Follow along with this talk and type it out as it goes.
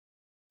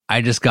I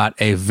just got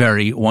a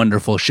very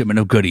wonderful shipment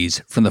of goodies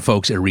from the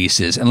folks at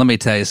Reese's. And let me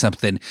tell you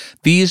something.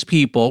 These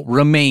people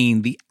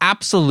remain the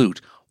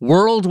absolute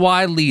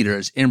worldwide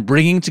leaders in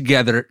bringing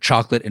together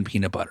chocolate and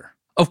peanut butter.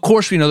 Of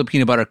course, we know the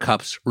peanut butter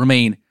cups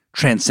remain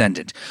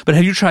transcendent. But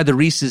have you tried the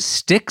Reese's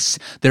Sticks?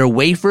 They're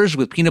wafers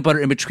with peanut butter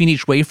in between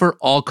each wafer,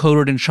 all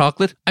coated in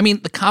chocolate. I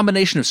mean, the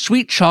combination of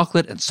sweet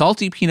chocolate and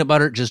salty peanut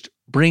butter just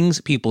brings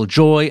people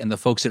joy, and the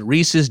folks at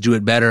Reese's do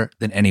it better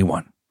than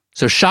anyone.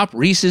 So shop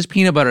Reese's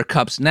Peanut Butter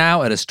Cups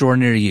now at a store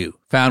near you,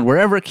 found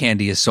wherever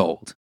candy is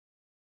sold.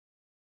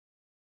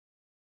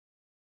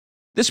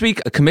 This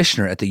week, a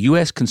commissioner at the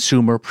U.S.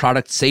 Consumer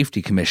Product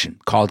Safety Commission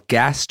called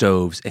gas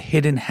stoves a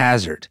hidden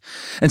hazard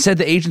and said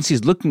the agency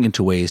is looking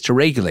into ways to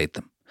regulate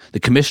them. The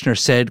commissioner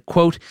said,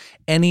 quote,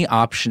 any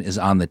option is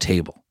on the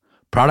table.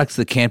 Products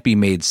that can't be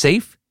made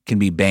safe can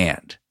be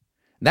banned.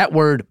 That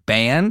word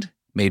banned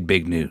made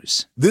big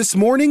news. This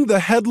morning,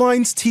 the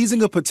headlines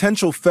teasing a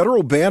potential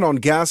federal ban on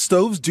gas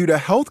stoves due to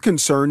health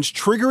concerns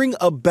triggering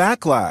a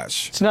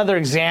backlash. It's another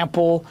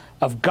example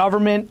of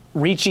government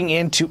reaching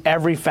into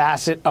every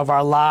facet of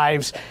our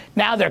lives.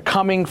 Now they're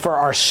coming for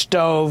our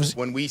stoves.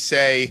 When we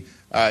say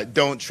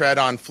don't tread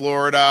on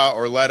Florida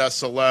or let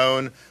us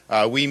alone,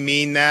 we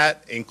mean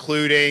that,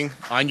 including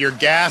on your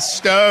gas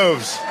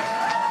stoves.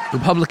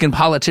 Republican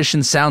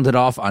politicians sounded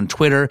off on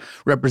Twitter.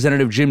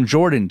 Representative Jim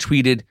Jordan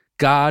tweeted,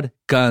 God,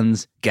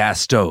 guns,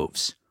 gas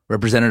stoves.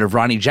 Representative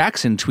Ronnie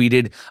Jackson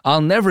tweeted, I'll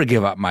never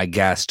give up my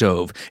gas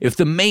stove. If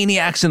the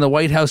maniacs in the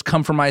White House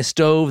come for my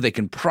stove, they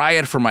can pry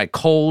it from my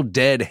cold,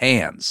 dead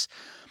hands.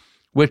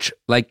 Which,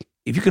 like,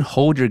 if you can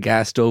hold your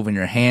gas stove in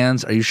your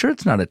hands, are you sure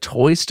it's not a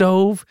toy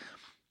stove?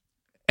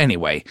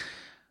 Anyway,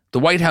 the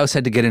White House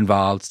had to get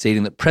involved,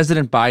 stating that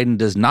President Biden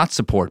does not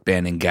support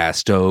banning gas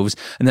stoves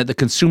and that the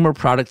Consumer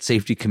Product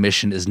Safety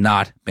Commission is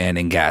not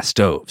banning gas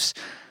stoves.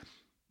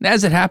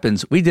 As it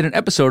happens, we did an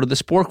episode of The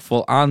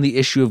Sporkful on the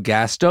issue of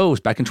gas stoves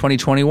back in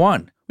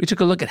 2021. We took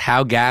a look at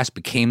how gas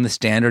became the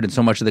standard in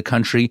so much of the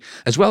country,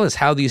 as well as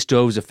how these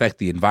stoves affect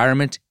the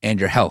environment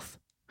and your health.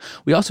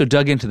 We also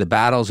dug into the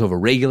battles over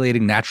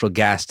regulating natural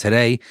gas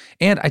today,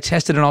 and I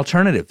tested an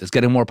alternative that's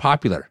getting more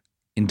popular,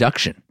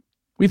 induction.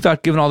 We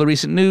thought, given all the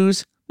recent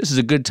news, this is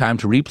a good time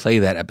to replay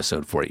that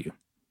episode for you.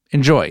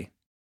 Enjoy.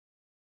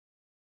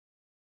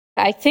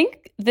 I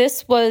think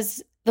this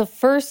was the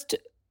first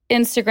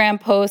Instagram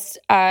post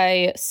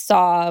I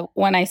saw.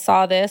 When I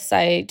saw this,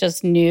 I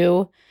just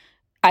knew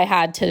I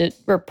had to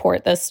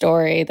report this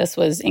story. This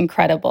was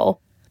incredible.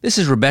 This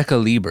is Rebecca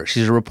Lieber.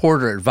 She's a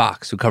reporter at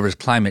Vox who covers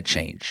climate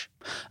change.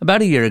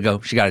 About a year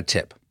ago, she got a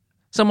tip.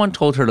 Someone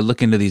told her to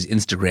look into these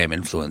Instagram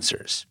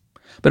influencers.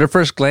 But at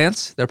first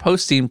glance, their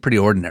posts seemed pretty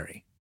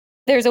ordinary.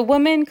 There's a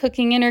woman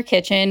cooking in her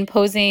kitchen,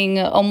 posing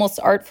almost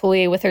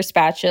artfully with her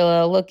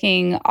spatula,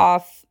 looking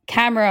off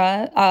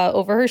camera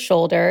over her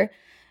shoulder,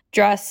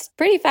 dressed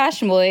pretty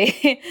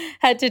fashionably,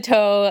 head to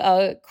toe,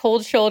 a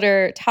cold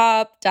shoulder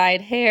top,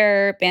 dyed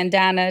hair,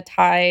 bandana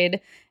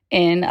tied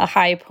in a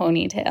high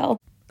ponytail.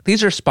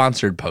 These are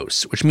sponsored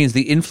posts, which means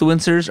the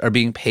influencers are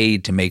being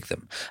paid to make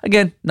them.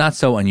 Again, not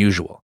so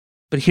unusual.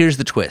 But here's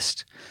the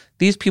twist.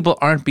 These people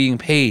aren't being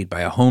paid by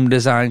a home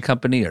design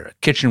company or a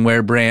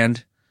kitchenware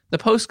brand. The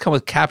posts come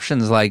with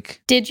captions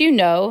like, did you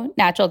know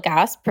natural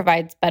gas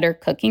provides better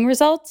cooking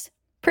results?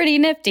 Pretty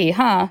nifty,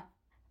 huh?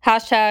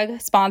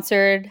 Hashtag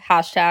sponsored,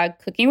 hashtag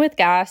cooking with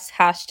gas,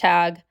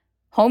 hashtag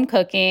home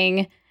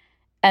cooking,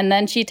 and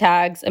then she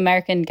tags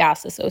American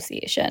Gas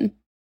Association.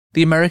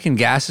 The American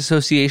Gas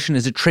Association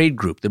is a trade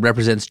group that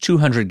represents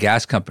 200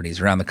 gas companies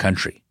around the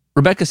country.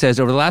 Rebecca says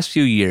over the last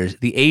few years,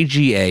 the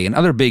AGA and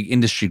other big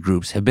industry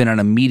groups have been on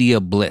a media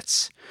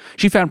blitz.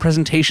 She found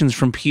presentations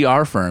from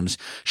PR firms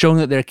showing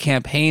that their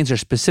campaigns are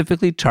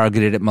specifically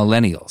targeted at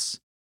millennials.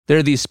 There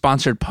are these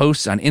sponsored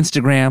posts on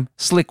Instagram,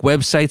 slick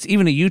websites,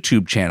 even a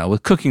YouTube channel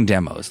with cooking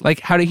demos,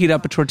 like how to heat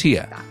up a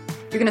tortilla.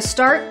 You're going to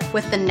start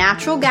with the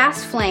natural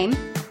gas flame,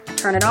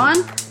 turn it on.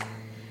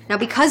 Now,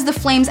 because the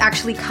flames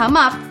actually come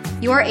up,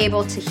 you are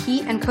able to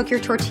heat and cook your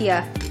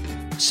tortilla.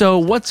 So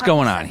what's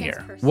going on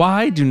here?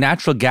 Why do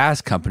natural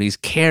gas companies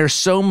care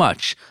so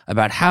much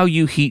about how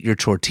you heat your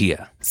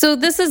tortilla? So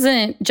this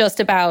isn't just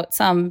about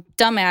some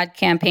dumb ad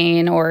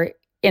campaign or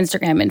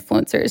Instagram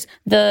influencers.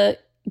 The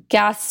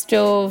gas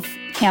stove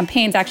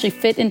campaigns actually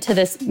fit into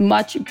this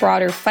much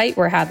broader fight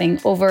we're having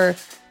over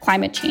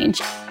climate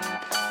change.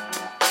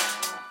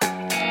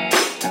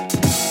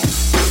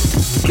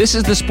 This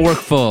is The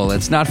Sporkful.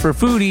 It's not for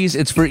foodies,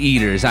 it's for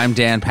eaters. I'm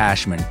Dan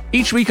Pashman.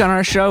 Each week on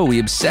our show, we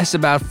obsess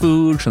about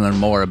food to learn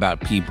more about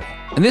people.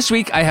 And this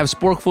week, I have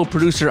Sporkful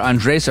producer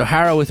Andres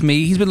O'Hara with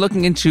me. He's been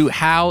looking into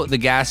how the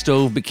gas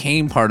stove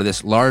became part of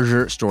this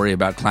larger story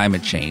about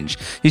climate change.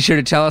 He's here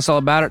to tell us all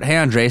about it. Hey,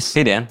 Andres.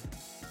 Hey, Dan.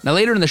 Now,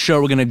 later in the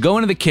show, we're going to go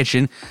into the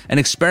kitchen and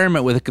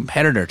experiment with a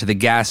competitor to the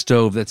gas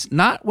stove that's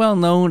not well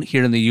known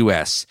here in the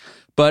U.S.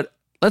 But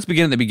let's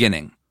begin at the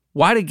beginning.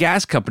 Why do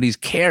gas companies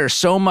care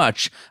so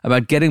much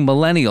about getting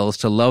millennials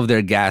to love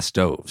their gas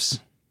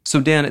stoves? So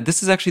Dan,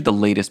 this is actually the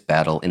latest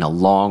battle in a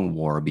long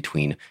war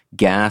between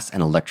gas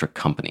and electric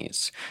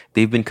companies.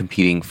 They've been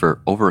competing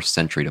for over a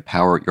century to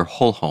power your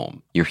whole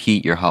home, your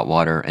heat, your hot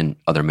water, and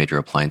other major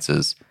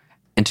appliances.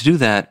 And to do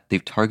that,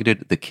 they've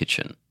targeted the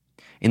kitchen.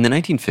 In the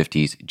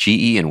 1950s,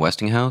 GE and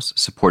Westinghouse,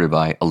 supported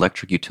by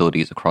electric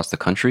utilities across the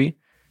country,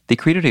 they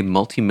created a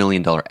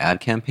multi-million-dollar ad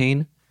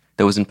campaign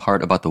that was in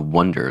part about the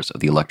wonders of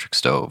the electric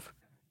stove.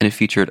 And it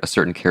featured a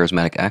certain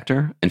charismatic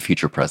actor and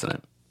future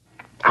president.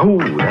 Oh,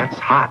 that's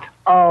hot.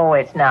 Oh,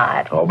 it's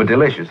not. Oh, but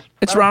delicious.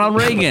 It's Ronald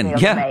Reagan.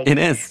 Yeah, it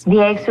is. The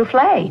egg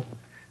souffle.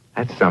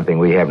 That's something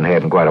we haven't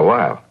had in quite a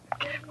while.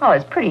 Well,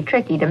 it's pretty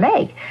tricky to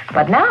make.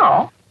 But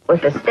now,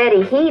 with the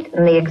steady heat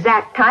and the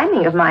exact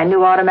timing of my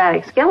new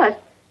automatic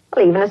skillet,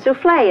 well, even a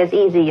souffle is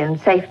easy and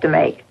safe to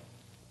make.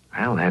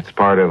 Well, that's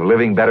part of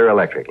living better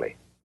electrically.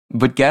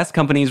 But gas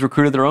companies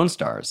recruited their own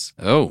stars.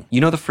 Oh. You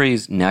know the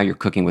phrase, now you're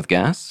cooking with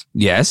gas?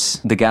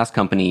 Yes. The gas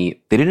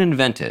company, they didn't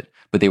invent it,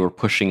 but they were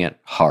pushing it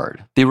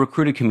hard. They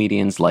recruited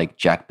comedians like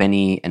Jack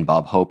Benny and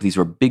Bob Hope. These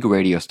were big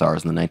radio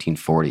stars in the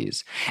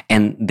 1940s.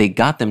 And they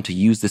got them to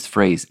use this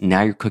phrase,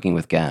 now you're cooking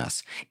with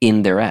gas,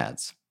 in their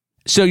ads.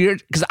 So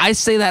because I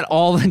say that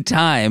all the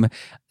time,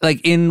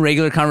 like in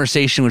regular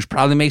conversation, which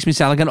probably makes me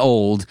sound like an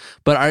old,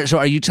 but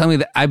are you telling me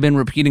that I've been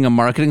repeating a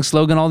marketing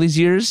slogan all these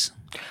years?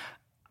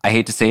 I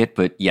hate to say it,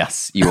 but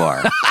yes, you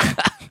are.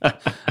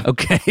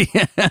 Okay.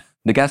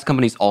 The gas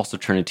companies also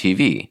turned to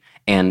TV,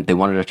 and they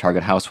wanted to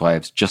target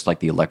housewives just like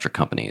the electric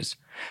companies.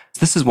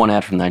 This is one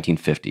ad from the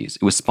 1950s.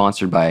 It was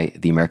sponsored by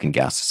the American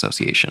Gas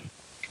Association.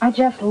 I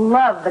just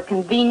love the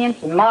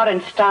convenience and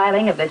modern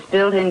styling of this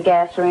built-in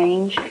gas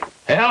range.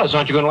 Hey, Alice,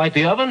 aren't you going to light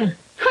the oven?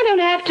 I don't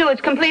have to.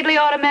 It's completely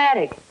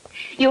automatic.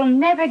 You'll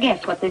never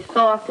guess what this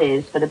sauce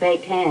is for the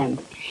baked ham.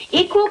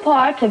 Equal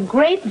parts of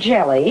grape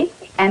jelly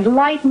and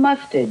light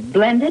mustard,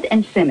 blended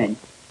and simmered.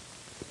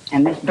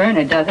 And this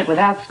burner does it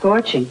without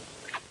scorching.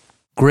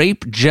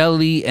 Grape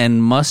jelly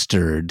and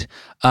mustard.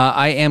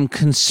 I am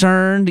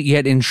concerned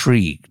yet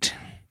intrigued.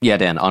 Yeah,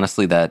 Dan,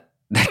 honestly, that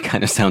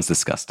kind of sounds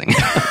disgusting.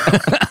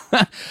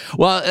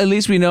 Well, at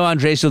least we know,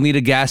 Andres, you'll need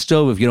a gas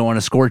stove if you don't want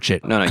to scorch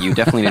it. No, you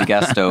definitely need a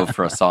gas stove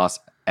for a sauce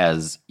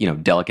as,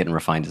 delicate and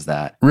refined as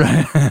that.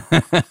 Right.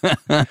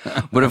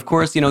 But of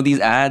course, these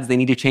ads, they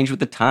need to change with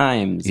the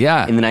times.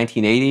 Yeah. In the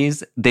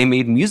 1980s, they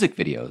made music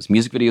videos.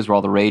 Music videos were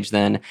all the rage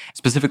then.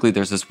 Specifically,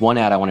 there's this one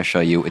ad I want to show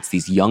you. It's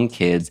these young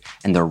kids,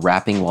 and they're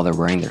rapping while they're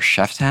wearing their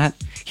chef's hat.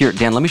 Here,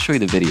 Dan, let me show you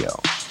the video.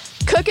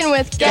 Cooking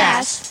with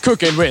gas.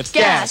 Cooking with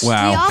gas.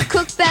 Wow. We all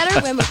cook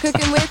better when we're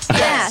cooking with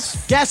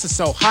gas. Gas is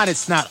so hot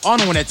it's not on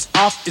when it's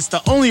off. It's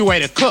the only way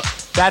to cook.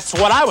 That's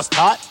what I was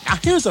taught. Now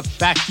here's a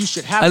fact you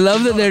should have. I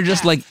love that they're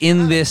just like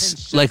in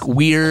this like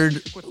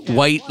weird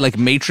white like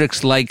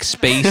matrix-like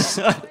space,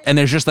 and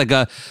there's just like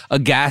a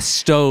gas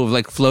stove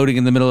like floating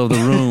in the middle of the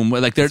room. Where,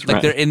 like they're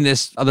they're in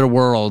this other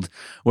world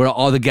where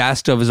all the gas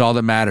stove is all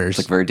that matters.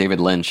 It's like very David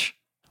Lynch.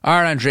 All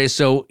right, Andre,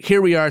 so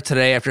here we are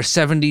today after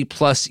 70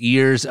 plus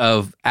years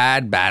of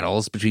ad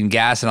battles between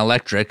gas and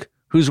electric.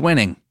 Who's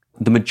winning?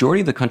 The majority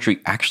of the country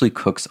actually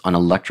cooks on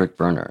electric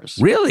burners.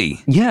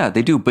 Really? Yeah,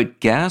 they do, but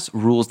gas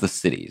rules the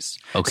cities.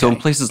 Okay. So in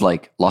places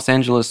like Los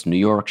Angeles, New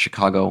York,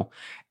 Chicago,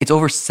 it's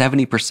over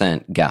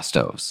 70% gas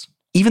stoves.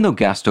 Even though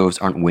gas stoves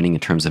aren't winning in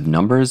terms of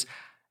numbers,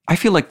 I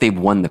feel like they've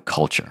won the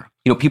culture.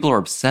 People are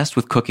obsessed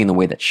with cooking the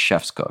way that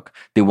chefs cook.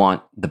 They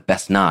want the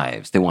best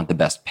knives. They want the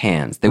best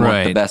pans. They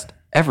want the best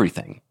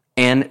everything.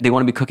 And they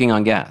want to be cooking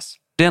on gas.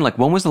 Dan,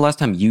 when was the last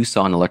time you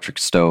saw an electric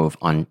stove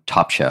on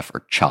Top Chef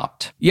or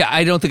Chopped? Yeah,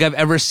 I don't think I've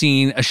ever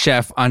seen a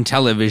chef on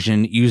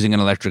television using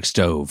an electric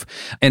stove.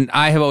 And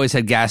I have always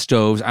had gas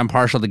stoves. I'm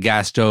partial to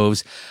gas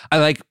stoves. I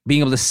like being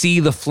able to see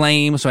the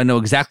flame so I know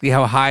exactly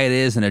how high it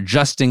is and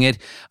adjusting it.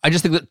 I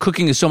just think that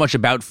cooking is so much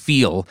about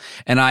feel.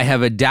 And I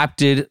have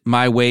adapted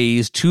my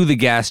ways to the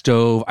gas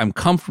stove. I'm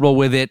comfortable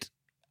with it.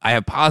 I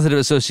have positive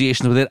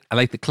associations with it. I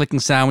like the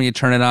clicking sound when you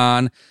turn it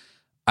on.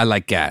 I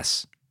like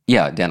gas.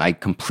 Yeah, Dan, I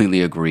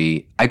completely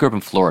agree. I grew up in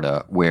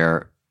Florida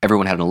where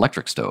everyone had an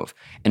electric stove.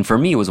 And for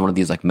me, it was one of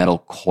these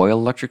metal coil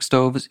electric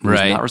stoves. It was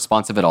not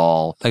responsive at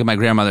all. Like at my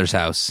grandmother's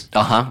house.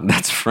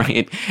 That's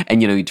right.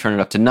 And you turn it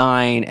up to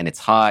 9 and it's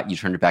hot. You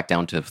turn it back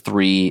down to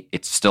 3.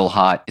 It's still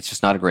hot. It's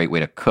just not a great way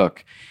to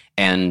cook.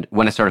 And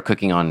when I started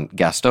cooking on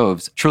gas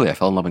stoves, truly I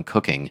fell in love in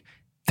cooking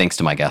thanks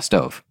to my gas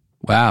stove.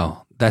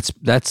 Wow.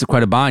 That's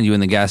quite a bond you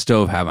and the gas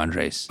stove have,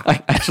 Andres.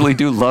 I actually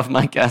do love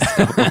my gas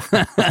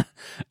stove.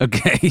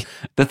 Okay.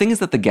 The thing is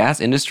that the gas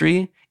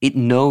industry, it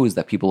knows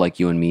that people like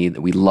you and me,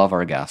 that we love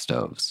our gas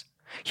stoves.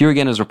 Here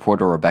again is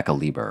reporter Rebecca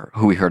Lieber,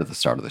 who we heard at the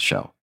start of the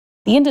show.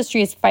 The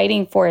industry is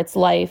fighting for its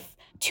life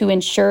to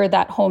ensure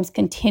that homes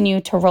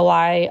continue to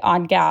rely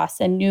on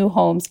gas and new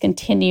homes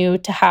continue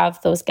to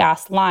have those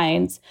gas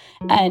lines.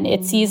 And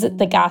it sees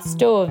the gas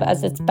stove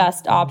as its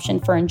best option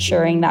for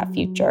ensuring that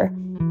future.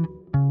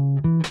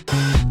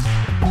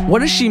 What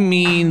does she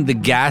mean the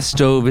gas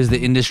stove is the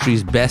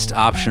industry's best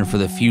option for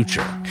the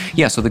future?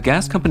 Yeah, so the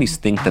gas companies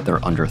think that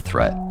they're under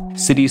threat.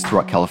 Cities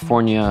throughout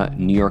California,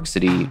 New York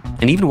City,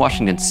 and even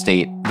Washington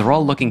State, they're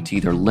all looking to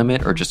either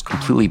limit or just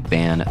completely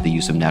ban the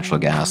use of natural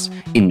gas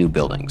in new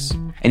buildings.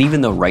 And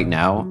even though right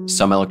now,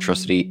 some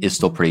electricity is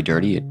still pretty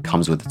dirty, it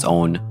comes with its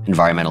own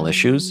environmental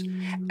issues,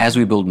 as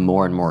we build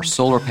more and more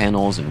solar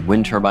panels and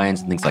wind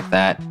turbines and things like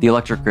that, the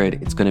electric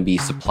grid, it's going to be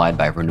supplied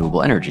by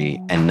renewable energy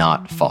and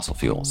not fossil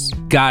fuels.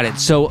 Got it.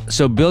 So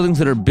buildings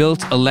that are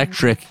built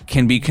electric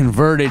can be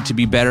converted to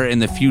be better in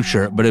the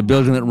future, but a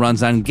building that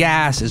runs on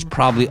gas is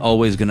probably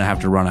always going to have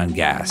to run on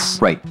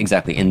gas. Right,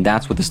 exactly. And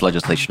that's what this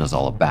legislation is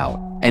all about.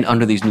 And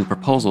under these new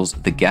proposals,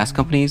 the gas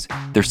companies,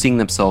 they're seeing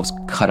themselves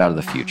cut out of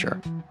the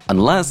future.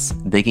 Unless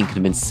they can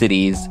convince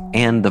cities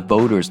and the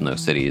voters in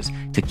those cities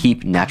to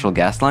keep natural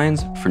gas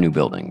lines for new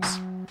buildings.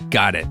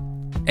 Got it.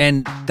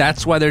 And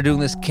that's why they're doing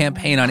this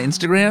campaign on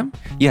Instagram?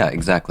 Yeah,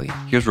 exactly.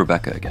 Here's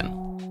Rebecca again.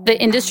 The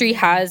industry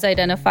has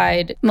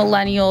identified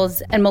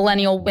millennials and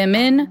millennial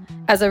women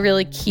as a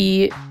really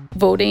key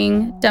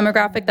voting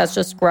demographic that's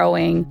just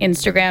growing.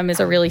 Instagram is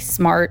a really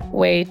smart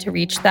way to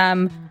reach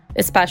them,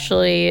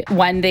 especially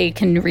when they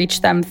can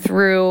reach them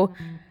through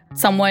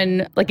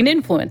someone like an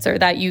influencer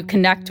that you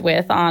connect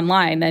with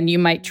online, then you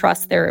might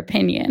trust their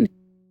opinion.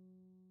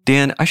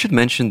 Dan, I should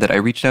mention that I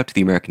reached out to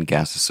the American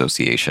Gas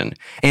Association,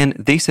 and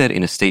they said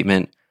in a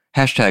statement,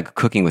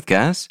 #cooking with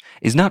gas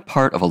is not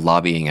part of a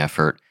lobbying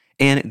effort,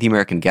 and the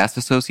American Gas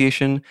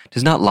Association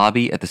does not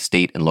lobby at the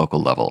state and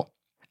local level.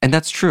 And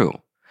that's true.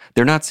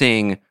 They're not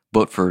saying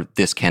vote for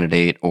this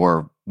candidate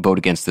or vote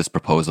against this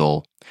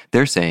proposal.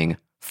 They're saying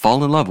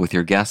fall in love with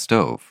your gas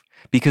stove.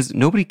 Because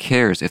nobody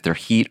cares if their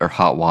heat or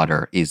hot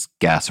water is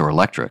gas or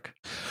electric.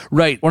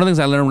 Right. One of the things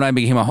I learned when I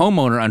became a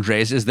homeowner,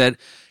 Andres, is that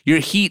your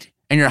heat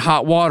and your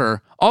hot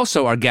water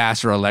also are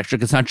gas or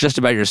electric. It's not just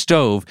about your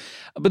stove.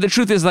 But the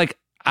truth is, like,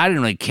 I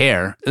didn't really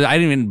care. I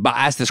didn't even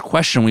ask this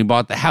question when we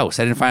bought the house.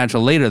 I didn't find out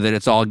until later that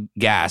it's all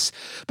gas.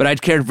 But I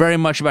cared very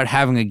much about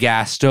having a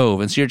gas stove.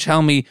 And so you're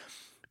telling me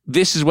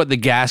this is what the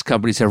gas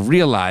companies have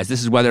realized.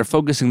 This is why they're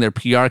focusing their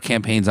PR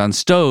campaigns on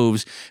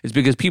stoves. It's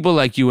because people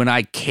like you and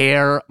I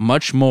care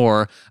much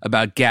more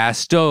about gas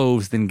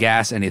stoves than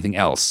gas anything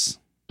else.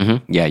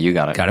 Mm-hmm. Yeah, you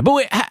got it. Got it. But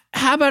wait,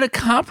 how about a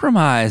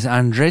compromise,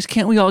 Andres?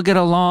 Can't we all get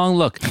along?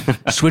 Look,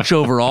 switch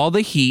over all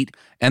the heat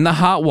and the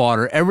hot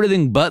water,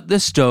 everything but the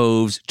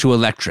stoves, to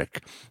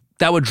electric.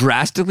 That would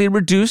drastically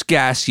reduce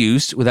gas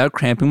use without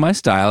cramping my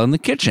style in the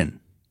kitchen.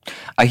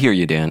 I hear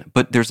you, Dan,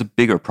 but there's a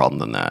bigger problem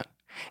than that.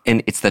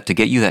 And it's that to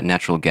get you that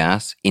natural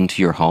gas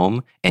into your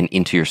home and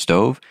into your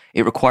stove,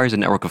 it requires a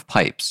network of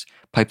pipes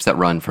that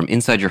run from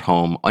inside your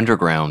home,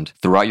 underground,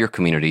 throughout your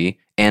community,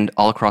 and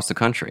all across the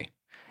country.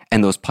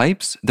 And those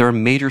pipes, they're a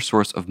major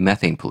source of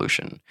methane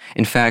pollution.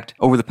 In fact,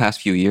 over the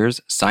past few years,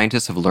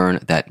 scientists have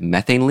learned that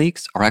methane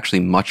leaks are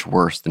actually much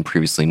worse than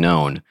previously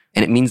known.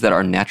 And it means that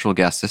our natural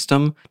gas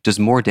system does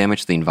more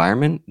damage to the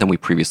environment than we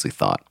previously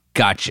thought.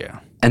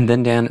 Gotcha. And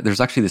then, Dan,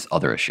 there's actually this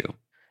other issue.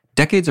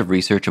 Decades of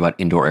research about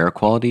indoor air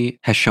quality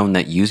has shown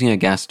that using a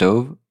gas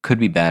stove could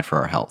be bad for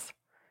our health.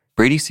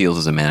 Brady Seals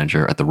is a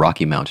manager at the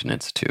Rocky Mountain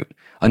Institute,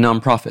 a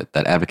nonprofit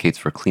that advocates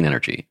for clean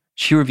energy.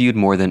 She reviewed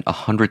more than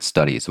 100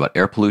 studies about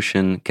air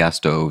pollution, gas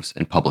stoves,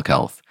 and public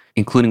health,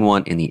 including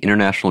one in the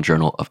International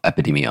Journal of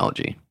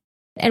Epidemiology.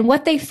 And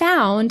what they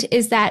found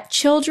is that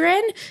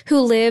children who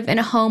live in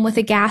a home with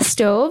a gas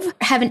stove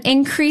have an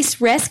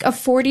increased risk of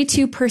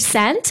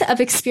 42%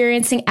 of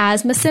experiencing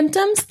asthma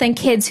symptoms than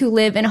kids who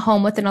live in a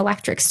home with an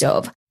electric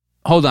stove.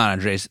 Hold on,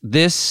 Andres.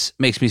 This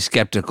makes me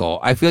skeptical.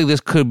 I feel like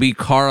this could be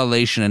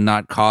correlation and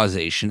not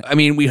causation. I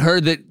mean, we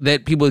heard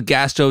that people with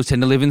gas stoves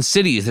tend to live in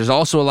cities. There's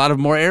also a lot of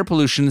more air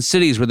pollution in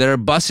cities where there are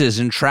buses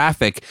and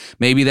traffic.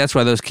 Maybe that's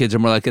why those kids are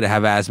more likely to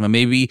have asthma.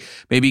 Maybe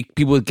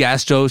people with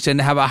gas stoves tend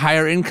to have a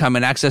higher income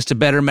and access to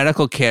better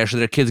medical care, so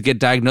their kids get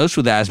diagnosed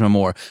with asthma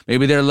more.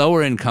 Maybe they're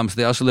lower income, so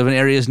they also live in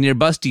areas near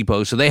bus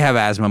depots, so they have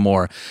asthma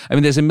more. I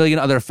mean, there's a million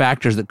other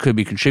factors that could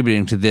be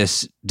contributing to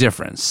this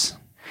difference.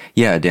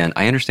 Yeah, Dan,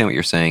 I understand what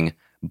you're saying,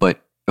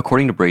 but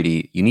according to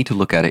Brady, you need to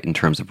look at it in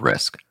terms of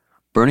risk.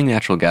 Burning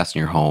natural gas in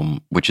your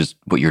home, which is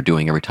what you're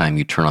doing every time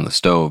you turn on the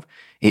stove,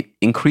 it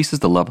increases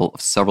the level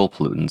of several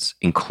pollutants,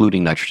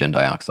 including nitrogen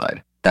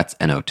dioxide. That's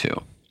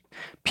NO2.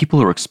 People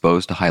who are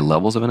exposed to high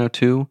levels of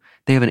NO2,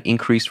 they have an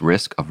increased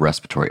risk of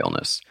respiratory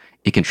illness.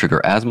 It can trigger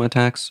asthma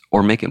attacks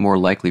or make it more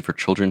likely for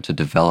children to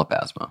develop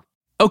asthma.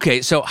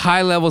 Okay, so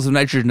high levels of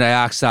nitrogen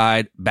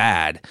dioxide,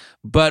 bad.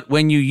 But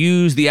when you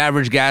use the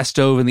average gas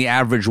stove in the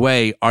average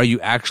way, are you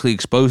actually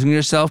exposing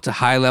yourself to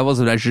high levels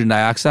of nitrogen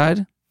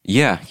dioxide?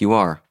 Yeah, you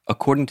are.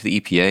 According to the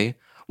EPA,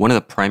 one of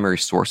the primary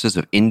sources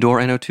of indoor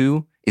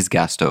NO2 is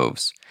gas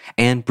stoves.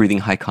 And breathing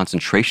high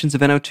concentrations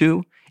of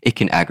NO2, it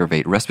can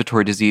aggravate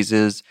respiratory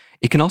diseases.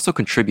 It can also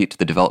contribute to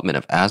the development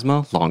of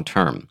asthma long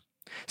term.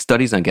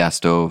 Studies on gas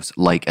stoves,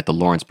 like at the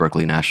Lawrence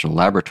Berkeley National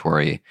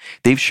Laboratory,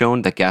 they've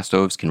shown that gas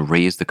stoves can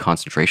raise the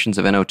concentrations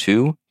of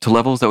NO2 to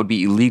levels that would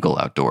be illegal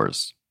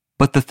outdoors.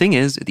 But the thing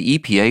is, the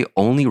EPA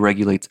only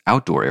regulates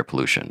outdoor air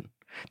pollution.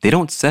 They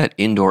don't set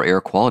indoor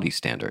air quality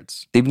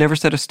standards. They've never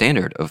set a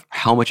standard of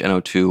how much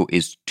NO2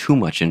 is too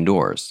much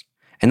indoors.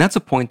 And that's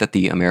a point that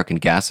the American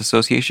Gas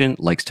Association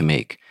likes to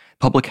make.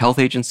 Public health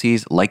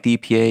agencies like the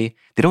EPA,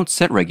 they don't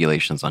set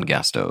regulations on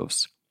gas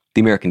stoves. The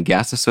American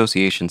Gas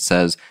Association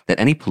says that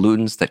any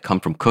pollutants that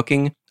come from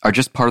cooking are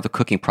just part of the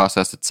cooking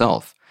process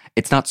itself.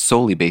 It's not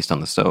solely based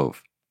on the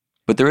stove.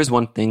 But there is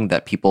one thing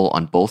that people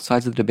on both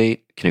sides of the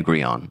debate can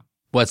agree on.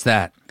 What's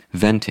that?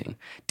 Venting.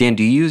 Dan,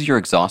 do you use your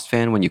exhaust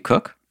fan when you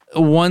cook?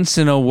 Once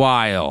in a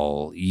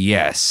while,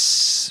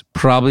 yes.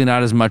 Probably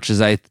not as much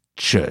as I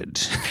should.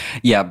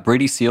 Yeah,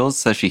 Brady Seals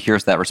says she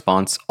hears that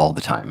response all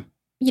the time.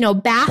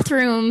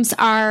 Bathrooms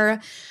are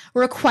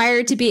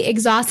required to be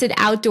exhausted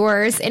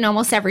outdoors in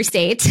almost every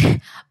state,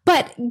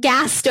 but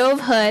gas stove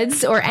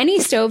hoods or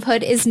any stove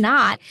hood is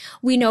not.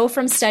 We know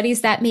from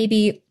studies that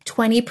maybe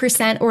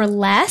 20% or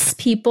less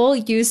people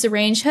use the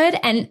range hood.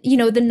 And,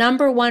 the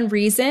number one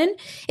reason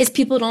is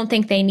people don't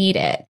think they need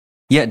it.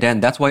 Yeah, Dan,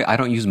 that's why I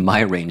don't use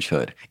my range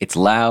hood. It's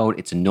loud,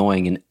 it's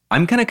annoying, and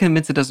I'm kind of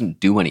convinced it doesn't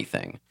do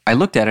anything. I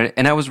looked at it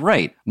and I was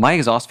right. My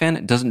exhaust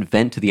fan doesn't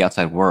vent to the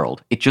outside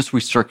world. It just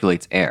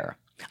recirculates air.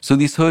 So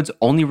these hoods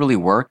only really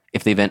work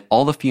if they vent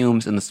all the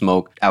fumes and the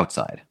smoke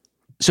outside.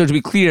 So to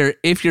be clear,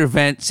 if your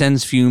vent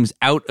sends fumes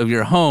out of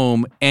your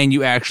home and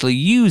you actually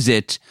use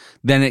it,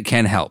 then it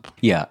can help.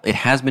 Yeah, it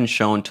has been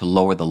shown to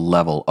lower the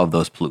level of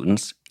those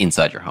pollutants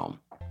inside your home.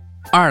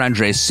 All right,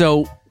 Andre,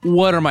 so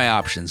what are my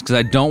options? Because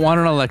I don't want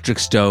an electric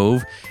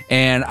stove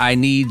and I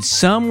need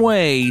some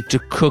way to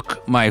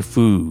cook my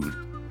food.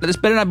 But this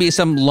better not be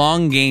some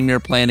long game you're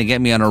playing to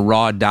get me on a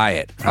raw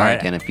diet. All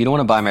right, Dan, if you don't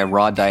want to buy my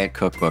raw diet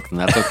cookbook, then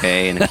that's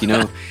okay. And if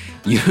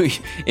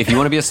if you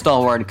want to be a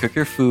stalwart and cook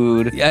your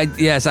food.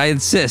 Yes, I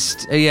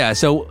insist.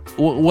 So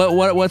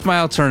what's my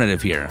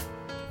alternative here?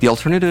 The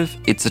alternative,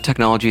 it's a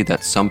technology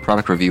that some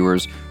product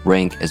reviewers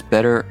rank as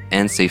better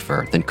and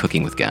safer than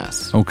cooking with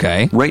gas.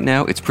 Okay. Right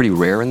now, it's pretty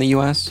rare in the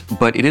US,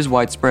 but it is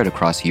widespread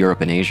across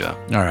Europe and Asia.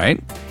 All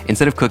right.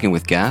 Instead of cooking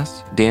with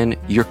gas, Dan,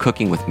 you're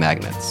cooking with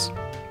magnets.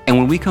 And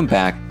when we come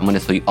back, I'm going to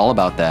tell you all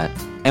about that,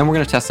 and we're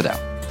going to test it out.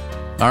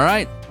 All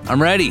right,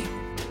 I'm ready.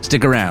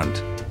 Stick around.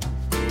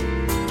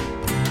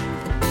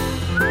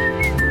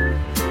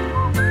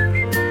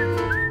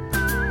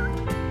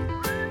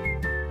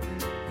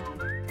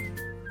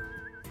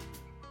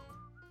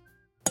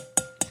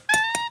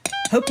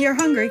 Hope you're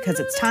hungry because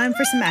it's time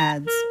for some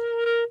ads.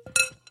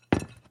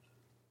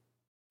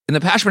 In the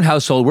Pashman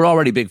household, we're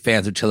already big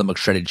fans of Tillamook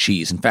shredded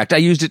cheese. In fact, I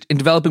used it in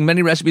developing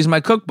many recipes in my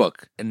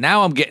cookbook, and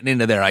now I'm getting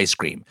into their ice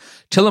cream.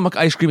 Tillamook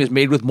ice cream is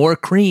made with more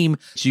cream,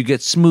 so you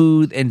get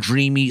smooth and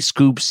dreamy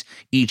scoops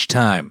each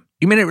time.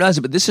 You may not realize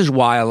it, but this is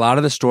why a lot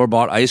of the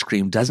store-bought ice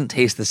cream doesn't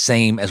taste the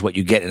same as what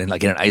you get in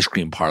an ice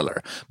cream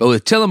parlor. But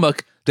with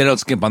Tillamook, they don't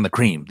skimp on the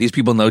cream. These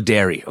people know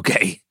dairy,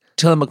 okay?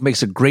 Tillamook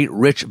makes a great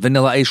rich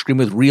vanilla ice cream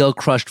with real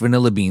crushed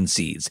vanilla bean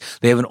seeds.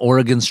 They have an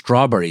Oregon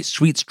strawberry,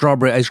 sweet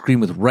strawberry ice cream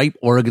with ripe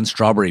Oregon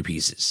strawberry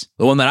pieces.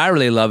 The one that I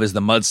really love is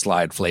the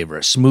mudslide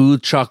flavor.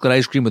 Smooth chocolate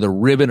ice cream with a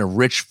ribbon of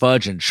rich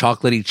fudge and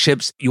chocolatey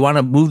chips. You want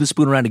to move the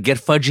spoon around to get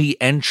fudgy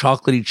and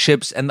chocolatey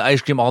chips and the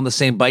ice cream all in the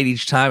same bite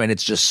each time, and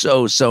it's just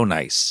so, so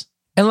nice.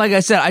 And like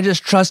I said, I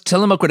just trust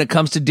Tillamook when it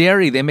comes to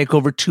dairy. They make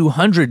over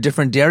 200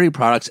 different dairy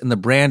products, and the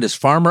brand is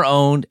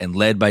farmer-owned and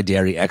led by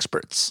dairy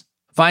experts.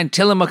 Find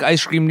Tillamook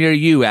ice cream near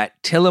you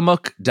at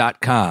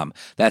tillamook.com.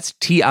 That's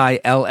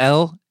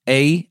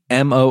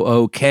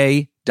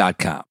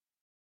TILLAMOOK.com.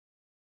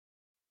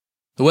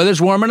 The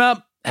weather's warming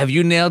up. Have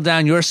you nailed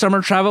down your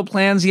summer travel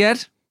plans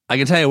yet? I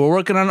can tell you, we're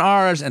working on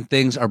ours and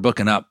things are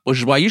booking up, which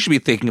is why you should be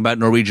thinking about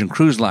Norwegian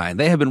Cruise Line.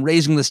 They have been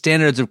raising the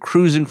standards of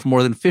cruising for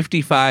more than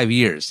 55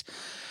 years.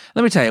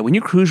 Let me tell you, when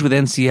you cruise with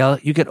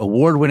NCL, you get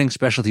award-winning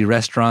specialty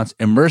restaurants,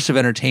 immersive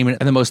entertainment,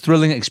 and the most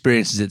thrilling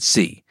experiences at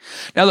sea.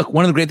 Now look,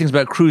 one of the great things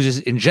about cruises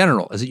in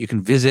general is that you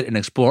can visit and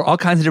explore all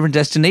kinds of different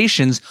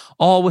destinations,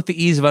 all with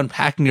the ease of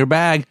unpacking your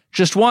bag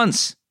just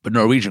once. But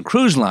Norwegian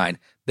Cruise Line,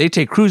 they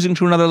take cruising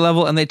to another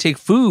level and they take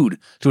food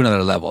to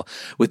another level.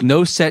 With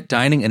no set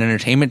dining and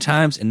entertainment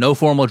times and no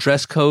formal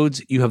dress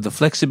codes, you have the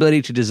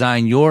flexibility to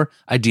design your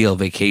ideal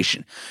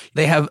vacation.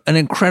 They have an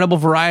incredible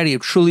variety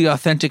of truly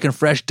authentic and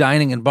fresh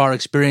dining and bar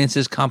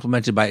experiences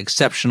complemented by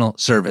exceptional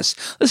service.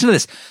 Listen to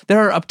this. There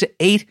are up to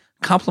 8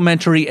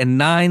 complimentary and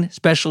 9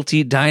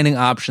 specialty dining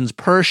options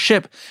per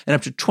ship and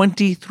up to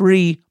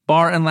 23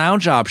 bar and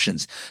lounge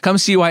options. Come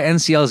see why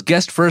NCL's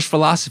guest-first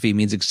philosophy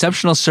means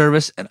exceptional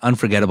service and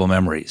unforgettable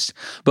memories.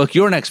 Book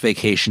your next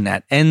vacation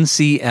at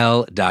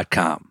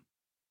ncl.com.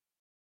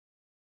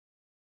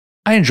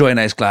 I enjoy a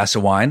nice glass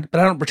of wine,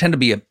 but I don't pretend to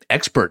be an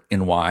expert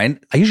in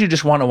wine. I usually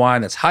just want a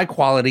wine that's high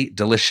quality,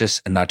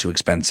 delicious, and not too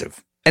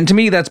expensive. And to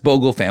me, that's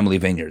Bogle Family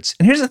Vineyards.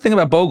 And here's the thing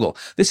about Bogle.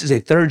 This is a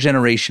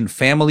third-generation,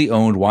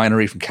 family-owned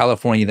winery from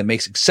California that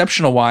makes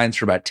exceptional wines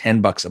for about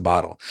 $10 a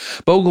bottle.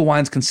 Bogle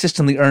wines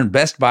consistently earn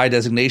Best Buy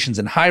designations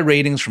and high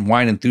ratings from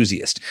Wine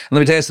Enthusiast. And let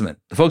me tell you something.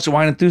 The folks at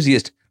Wine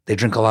Enthusiast, they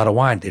drink a lot of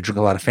wine. They drink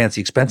a lot of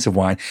fancy, expensive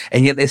wine.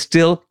 And yet they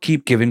still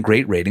keep giving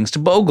great ratings to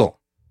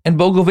Bogle. And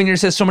Bogle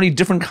Vineyards has so many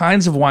different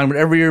kinds of wine.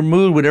 Whatever your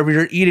mood, whatever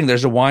you're eating,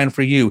 there's a wine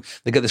for you.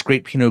 They got this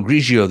great Pinot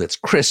Grigio that's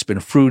crisp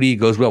and fruity,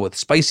 goes well with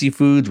spicy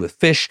foods, with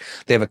fish.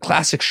 They have a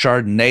classic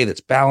Chardonnay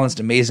that's balanced,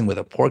 amazing with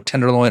a pork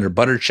tenderloin or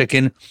butter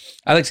chicken.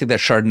 I like to take that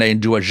Chardonnay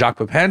and do what Jacques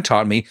Pepin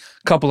taught me,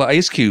 a couple of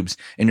ice cubes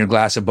in your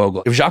glass of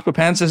Bogle. If Jacques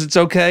Pepin says it's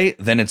okay,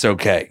 then it's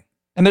okay.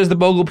 And there's the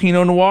Bogle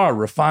Pinot Noir,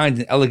 refined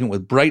and elegant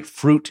with bright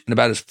fruit and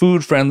about as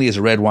food-friendly as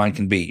a red wine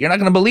can be. You're not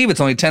going to believe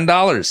it's only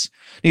 $10.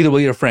 Neither will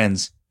your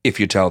friends if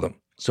you tell them.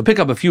 So pick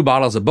up a few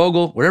bottles of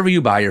Bogle wherever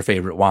you buy your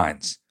favorite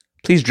wines.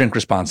 Please drink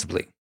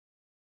responsibly.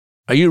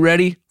 Are you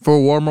ready for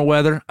warmer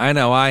weather? I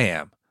know I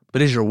am.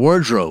 But is your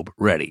wardrobe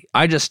ready?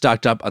 I just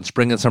stocked up on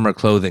spring and summer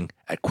clothing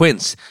at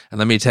Quince. And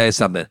let me tell you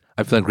something.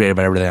 I'm feeling great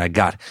about everything I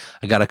got.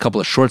 I got a couple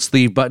of short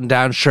sleeve button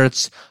down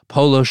shirts,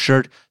 polo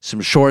shirt,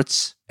 some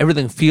shorts.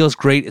 Everything feels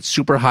great. It's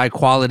super high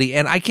quality.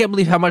 And I can't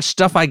believe how much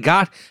stuff I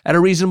got at a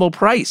reasonable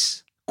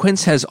price.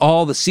 Quince has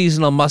all the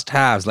seasonal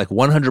must-haves like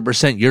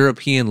 100%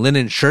 European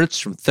linen shirts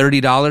from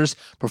 $30,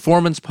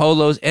 performance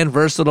polos, and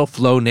versatile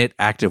flow knit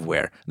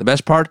activewear. The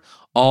best part?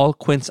 All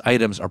Quince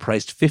items are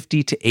priced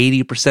 50 to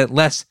 80%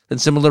 less than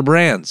similar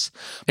brands.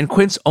 And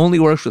Quince only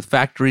works with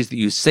factories that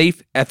use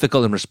safe,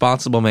 ethical, and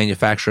responsible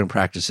manufacturing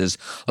practices,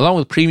 along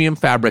with premium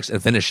fabrics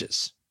and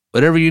finishes.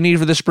 Whatever you need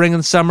for the spring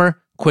and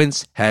summer,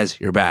 Quince has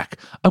your back.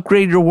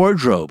 Upgrade your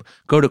wardrobe.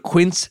 Go to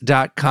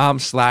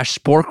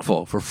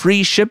quince.com/sporkful for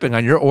free shipping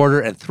on your order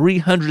and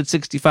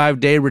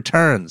 365-day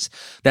returns.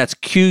 That's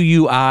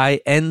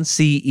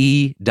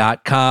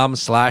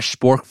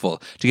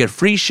QUINCE.com/sporkful to get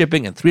free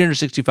shipping and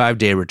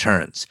 365-day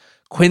returns.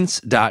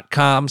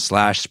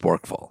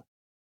 Quince.com/sporkful.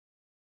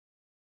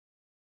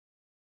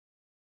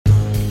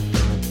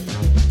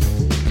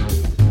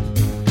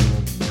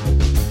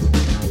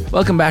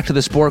 Welcome back to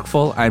The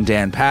Sporkful. I'm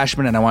Dan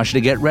Pashman, and I want you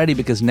to get ready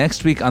because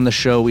next week on the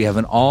show, we have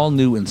an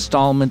all-new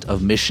installment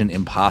of Mission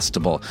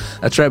Impossible.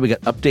 That's right, we got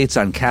updates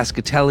on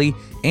Cascatelli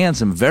and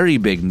some very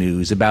big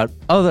news about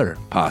other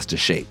pasta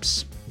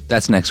shapes.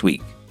 That's next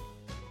week.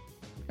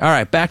 All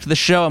right, back to the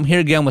show. I'm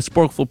here again with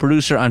Sporkful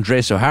producer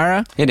Andres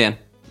O'Hara. Hey, Dan.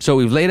 So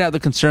we've laid out the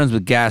concerns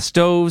with gas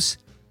stoves.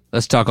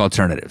 Let's talk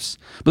alternatives.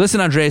 But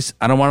listen, Andres,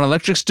 I don't want an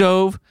electric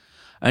stove.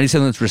 I need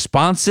something that's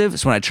responsive,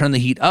 so when I turn the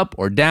heat up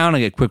or down, I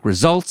get quick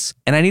results.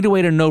 And I need a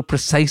way to know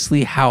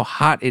precisely how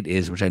hot it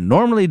is, which I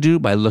normally do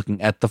by looking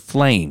at the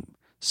flame.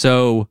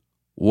 So,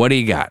 what do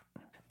you got?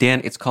 Dan,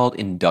 it's called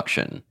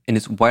induction, and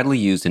it's widely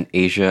used in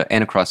Asia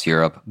and across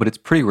Europe, but it's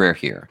pretty rare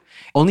here.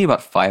 Only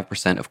about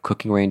 5% of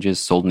cooking ranges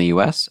sold in the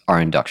US are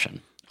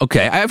induction.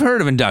 Okay, I've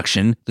heard of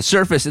induction. The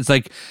surface, it's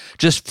like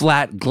just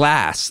flat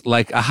glass,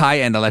 like a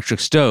high-end electric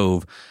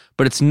stove.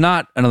 But it's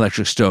not an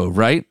electric stove,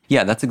 right?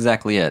 Yeah, that's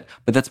exactly it.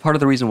 But that's part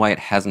of the reason why it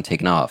hasn't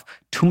taken off.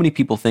 Too many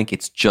people think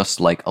it's just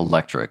like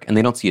electric, and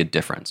they don't see a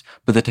difference.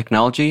 But the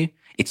technology,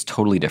 it's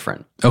totally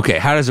different. Okay,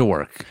 how does it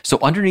work? So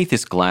underneath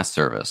this glass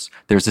surface,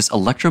 there's this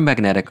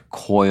electromagnetic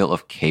coil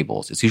of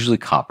cables. It's usually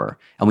copper.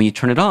 And when you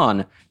turn it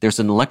on, there's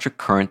an electric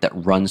current that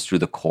runs through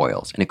the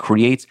coils, and it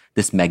creates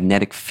this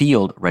magnetic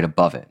field right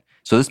above it.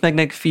 So this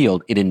magnetic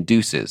field, it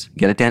induces.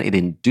 Get it, Dan? It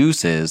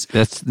induces.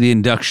 That's the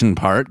induction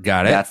part.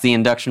 Got it. That's the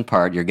induction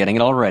part. You're getting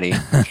it already.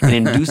 It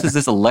induces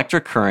this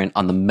electric current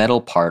on the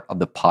metal part of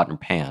the pot or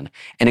pan,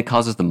 and it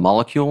causes the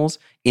molecules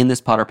in this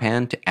pot or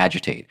pan to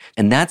agitate.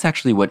 And that's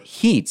actually what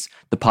heats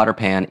the pot or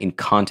pan in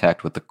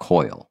contact with the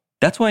coil.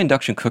 That's why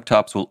induction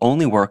cooktops will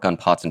only work on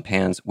pots and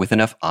pans with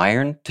enough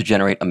iron to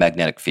generate a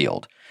magnetic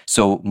field.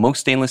 So most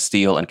stainless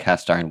steel and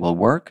cast iron will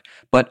work,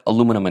 but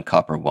aluminum and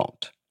copper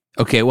won't.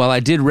 Okay, well, I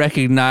did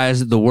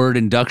recognize the word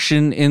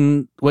induction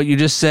in what you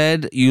just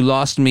said. You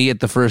lost me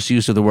at the first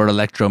use of the word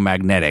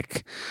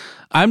electromagnetic.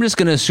 I'm just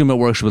going to assume it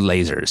works with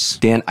lasers.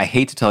 Dan, I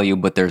hate to tell you,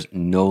 but there's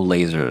no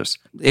lasers.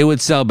 It would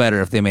sell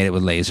better if they made it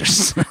with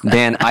lasers.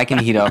 Dan, I can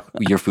heat up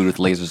your food with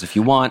lasers if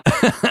you want.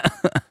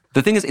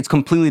 The thing is, it's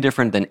completely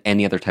different than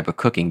any other type of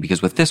cooking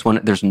because with this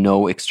one, there's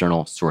no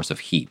external source of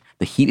heat.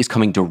 The heat is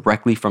coming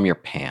directly from your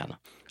pan.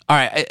 All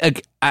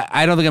right,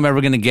 I don't think I'm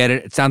ever going to get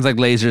it. It sounds like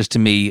lasers to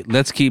me.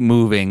 Let's keep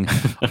moving.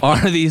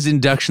 Are these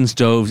induction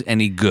stoves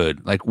any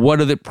good? Like, what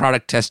do the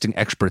product testing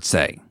experts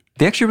say?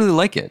 They actually really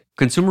like it.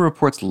 Consumer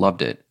Reports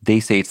loved it. They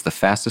say it's the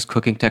fastest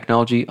cooking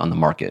technology on the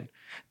market.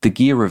 The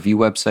Gia review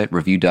website,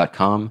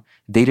 review.com,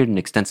 they did an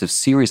extensive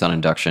series on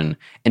induction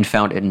and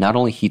found it not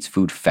only heats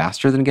food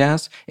faster than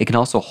gas, it can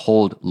also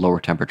hold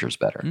lower temperatures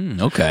better.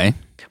 Okay.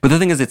 But the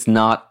thing is, it's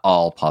not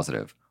all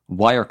positive.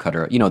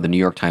 Wirecutter, the New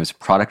York Times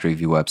product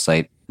review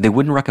website, they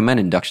wouldn't recommend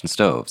induction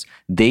stoves.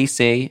 They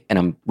say, and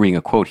I'm reading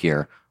a quote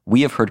here,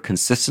 "We have heard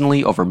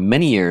consistently over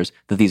many years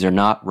that these are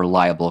not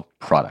reliable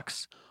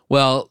products."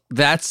 Well,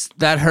 that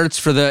hurts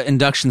for the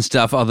induction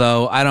stuff,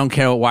 although I don't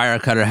care what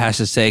Wirecutter has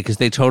to say because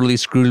they totally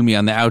screwed me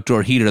on the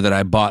outdoor heater that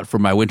I bought for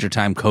my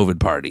wintertime COVID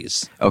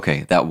parties.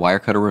 Okay, that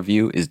Wirecutter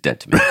review is dead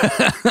to me.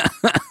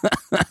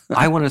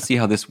 I want to see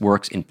how this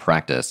works in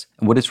practice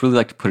and what it's really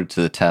like to put it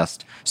to the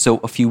test. So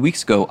a few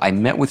weeks ago, I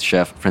met with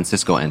chef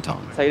Francisco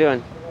Anton. How you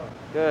doing?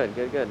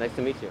 Good. Nice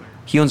to meet you.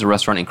 He owns a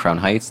restaurant in Crown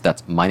Heights.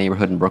 That's my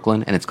neighborhood in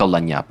Brooklyn, and it's called La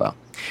Ñapa.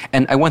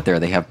 And I went there.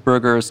 They have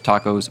burgers,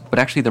 tacos, but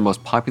actually their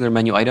most popular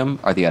menu item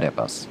are the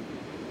arepas.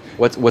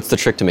 What's the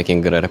trick to making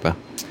a good arepa?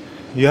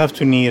 You have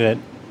to knead it.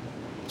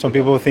 Some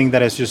people think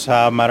that it's just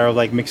a matter of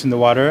like mixing the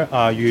water.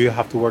 You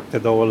have to work the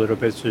dough a little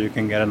bit so you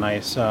can get a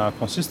nice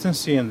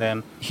consistency, and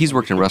then... He's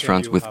worked in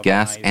restaurants with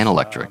gas and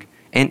electric,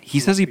 and he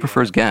says he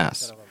prefers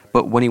gas.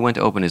 But when he went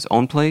to open his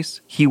own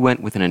place, he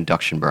went with an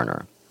induction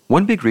burner.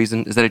 One big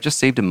reason is that it just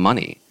saved him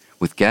money.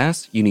 With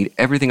gas, you need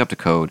everything up to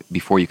code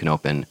before you can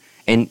open,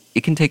 and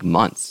it can take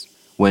months.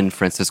 When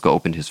Francisco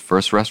opened his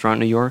first restaurant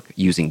in New York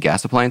using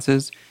gas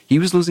appliances, he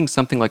was losing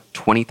something like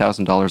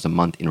 $20,000 a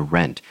month in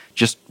rent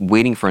just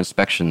waiting for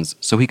inspections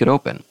so he could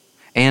open.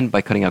 And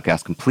by cutting out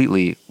gas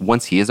completely,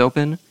 once he is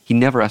open, he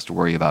never has to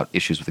worry about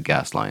issues with the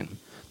gas line.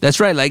 That's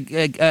right. Like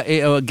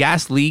a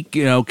gas leak,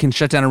 can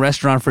shut down a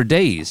restaurant for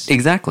days.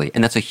 Exactly,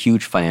 and that's a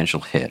huge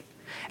financial hit.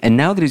 And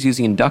now that he's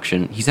using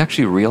induction, he's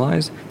actually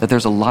realized that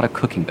there's a lot of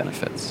cooking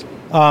benefits.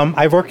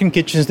 I've worked in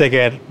kitchens that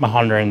get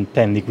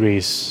 110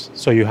 degrees,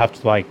 so you have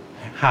to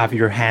have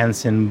your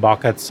hands in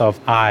buckets of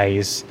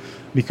ice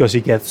because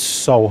it gets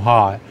so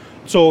hot.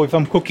 So if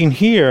I'm cooking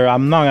here,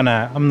 I'm not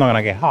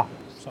gonna get hot.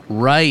 So.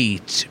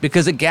 Right,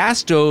 because a gas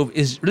stove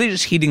is really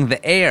just heating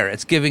the air.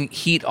 It's giving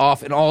heat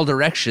off in all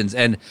directions,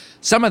 and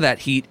some of that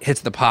heat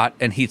hits the pot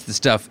and heats the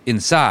stuff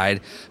inside,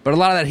 but a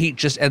lot of that heat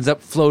just ends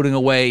up floating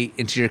away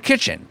into your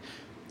kitchen.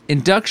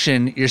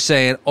 Induction, you're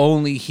saying,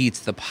 only heats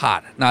the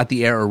pot, not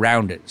the air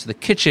around it, so the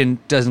kitchen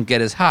doesn't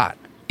get as hot.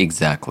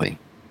 Exactly.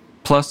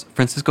 Plus,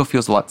 Francisco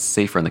feels a lot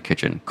safer in the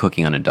kitchen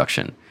cooking on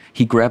induction.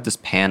 He grabbed this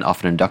pan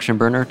off an induction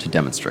burner to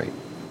demonstrate.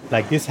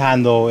 Like this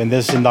handle in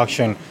this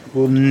induction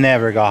will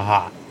never go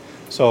hot.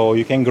 So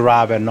you can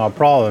grab it, no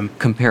problem.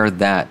 Compare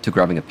that to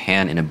grabbing a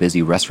pan in a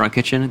busy restaurant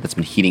kitchen that's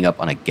been heating up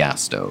on a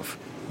gas stove.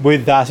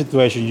 With that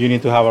situation, you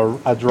need to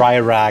have a dry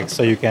rag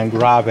so you can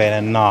grab it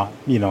and not,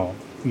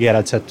 get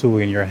a tattoo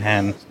in your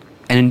hand.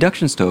 An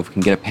induction stove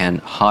can get a pan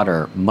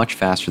hotter much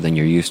faster than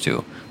you're used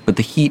to. But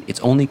the heat,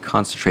 it's only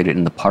concentrated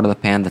in the part of the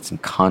pan that's in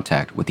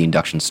contact with the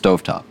induction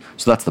stovetop.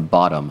 So that's the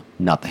bottom,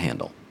 not the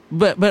handle.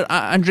 But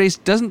Andres,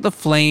 doesn't the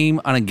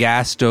flame on a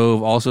gas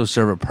stove also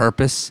serve a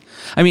purpose?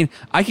 I mean,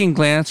 I can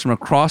glance from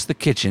across the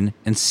kitchen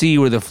and see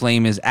where the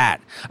flame is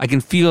at. I can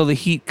feel the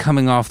heat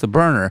coming off the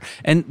burner,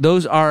 and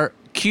those are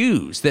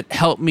cues that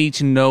help me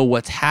to know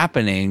what's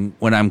happening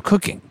when I'm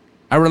cooking.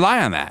 I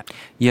rely on that.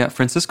 Yeah,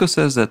 Francisco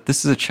says that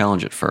this is a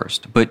challenge at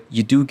first, but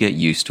you do get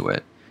used to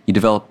it. You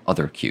develop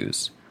other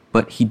cues.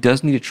 But he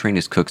does need to train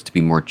his cooks to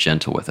be more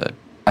gentle with it.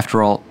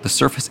 After all, the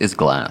surface is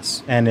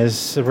glass. And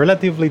it's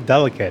relatively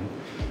delicate.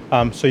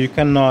 So you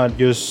cannot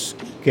just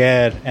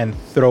get and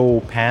throw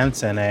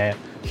pans in it.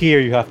 Here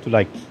you have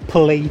to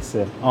place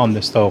it on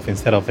the stove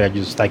instead of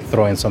just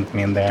throwing something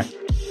in there.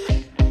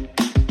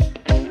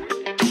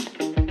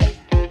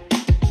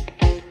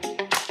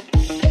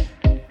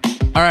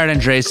 All right,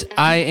 Andres,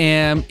 I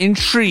am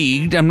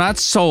intrigued. I'm not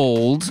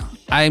sold.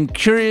 I'm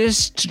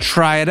curious to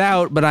try it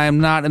out, but I am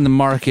not in the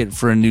market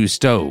for a new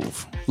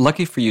stove.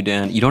 Lucky for you,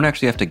 Dan, you don't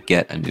actually have to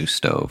get a new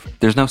stove.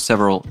 There's now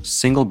several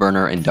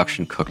single-burner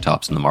induction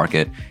cooktops in the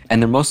market,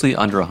 and they're mostly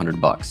under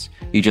 $100.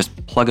 You just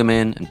plug them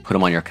in and put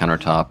them on your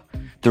countertop.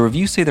 The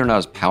reviews say they're not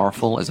as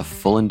powerful as a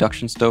full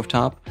induction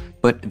stovetop,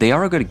 but they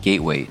are a good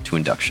gateway to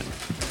induction.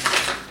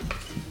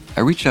 I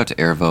reached out to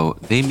Airvo.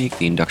 They make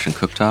the induction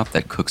cooktop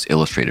that Cooks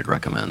Illustrated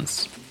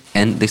recommends.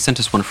 And they sent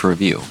us one for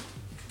review.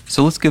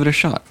 So let's give it a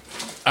shot.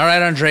 All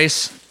right,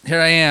 Andres, here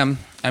I am.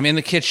 I'm in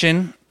the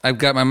kitchen. I've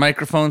got my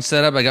microphone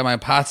set up. I got my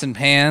pots and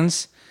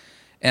pans.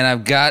 And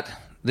I've got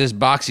this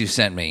box you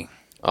sent me.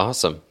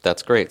 Awesome.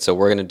 That's great. So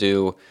we're going to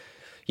do,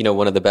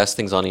 one of the best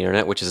things on the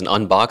internet, which is an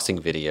unboxing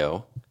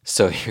video.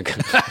 So you're going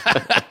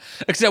to...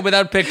 Except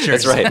without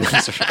pictures.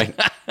 That's right.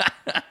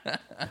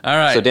 All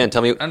right. So Dan,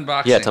 tell me...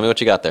 Unboxing. Yeah, tell me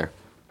what you got there.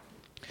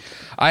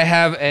 I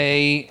have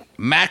a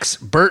Max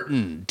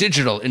Burton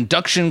digital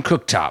induction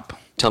cooktop.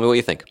 Tell me what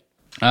you think.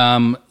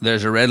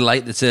 There's a red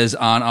light that says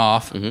on,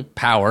 off,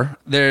 power.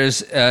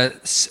 There's a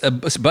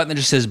button that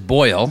just says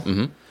boil,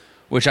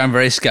 which I'm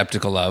very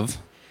skeptical of.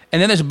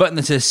 And then there's a button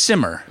that says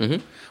simmer,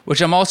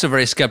 which I'm also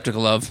very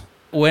skeptical of.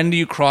 When do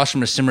you cross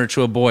from a simmer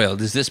to a boil?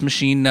 Does this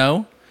machine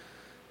know?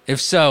 If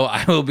so,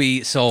 I will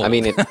be sold. I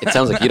mean, it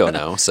sounds like you don't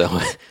know, so...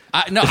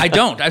 No, I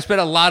don't. I've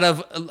spent a lot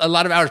of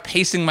hours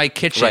pacing my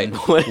kitchen,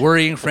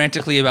 worrying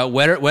frantically about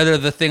whether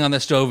the thing on the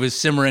stove is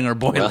simmering or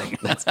boiling.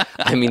 Well,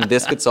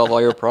 this could solve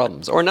all your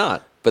problems. Or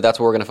not, but that's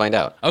what we're going to find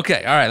out.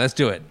 Okay, all right, let's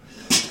do it.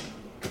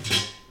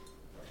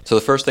 So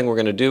the first thing we're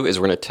going to do is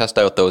we're going to test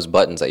out those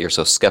buttons that you're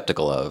so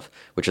skeptical of,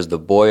 which is the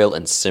boil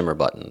and simmer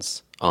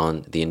buttons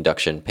on the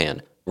induction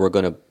pan. We're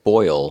going to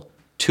boil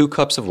 2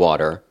 cups of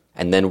water,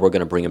 and then we're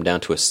going to bring them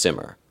down to a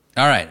simmer.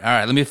 All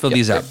right, let me fill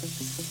these up.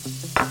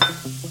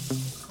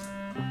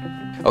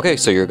 Okay,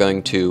 so you're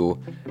going to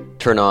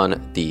turn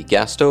on the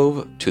gas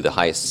stove to the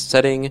highest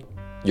setting.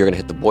 You're going to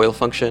hit the boil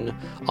function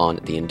on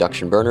the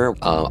induction burner.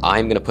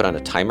 I'm going to put on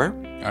a timer.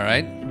 All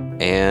right.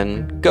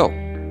 And go.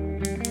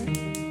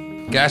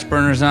 Gas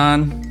burner's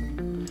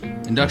on.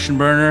 Induction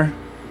burner.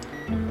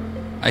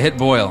 I hit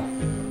boil.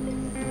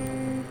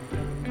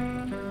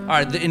 All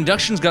right, the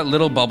induction's got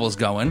little bubbles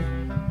going.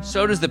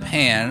 So does the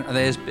pan. Are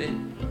they as big?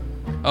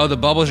 Oh, the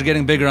bubbles are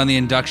getting bigger on the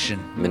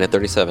induction. Minute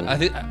 37.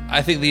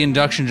 I think the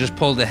induction just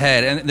pulled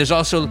ahead. And there's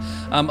also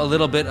a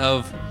little bit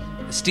of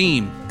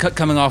steam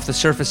coming off the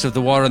surface of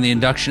the water on the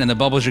induction, and the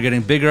bubbles are getting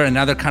bigger, and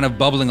now they're kind of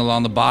bubbling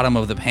along the bottom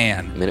of the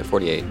pan. Minute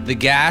 48. The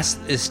gas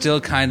is still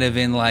kind of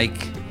in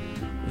like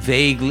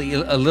vaguely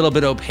a little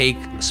bit opaque,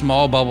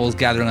 small bubbles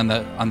gathering on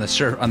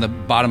the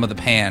bottom of the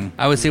pan.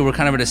 I would say we're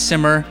kind of at a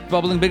simmer,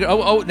 bubbling bigger.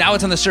 Oh, now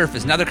it's on the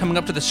surface. Now they're coming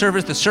up to the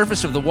surface. The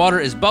surface of the water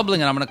is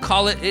bubbling, and I'm going to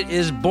call it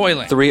is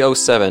boiling.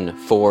 3:07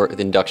 for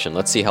the induction.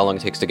 Let's see how long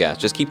it takes to gas.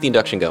 Just keep the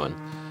induction going.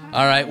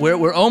 All right,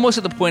 we're almost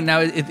at the point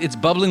now. It's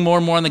bubbling more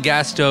and more on the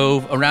gas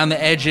stove around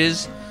the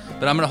edges,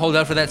 but I'm going to hold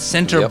out for that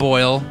center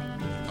boil.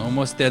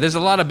 Almost there. There's a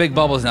lot of big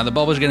bubbles now. The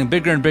bubbles are getting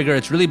bigger and bigger.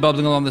 It's really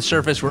bubbling along the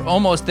surface. We're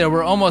almost there.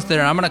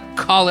 I'm going to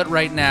call it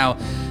right now.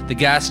 The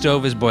gas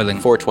stove is boiling.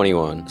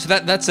 4:21. So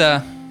that's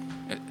a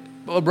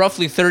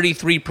roughly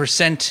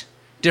 33%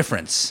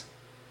 difference.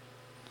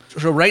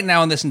 So right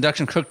now on this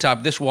induction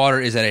cooktop, this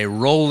water is at a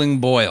rolling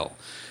boil.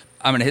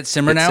 I'm going to hit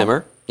simmer now.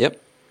 Simmer. Yep.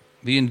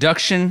 The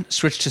induction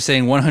switched to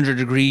saying 100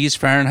 degrees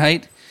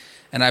Fahrenheit,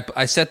 and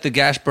I set the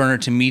gas burner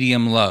to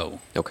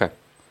medium-low. Okay.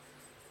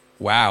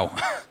 Wow.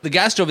 The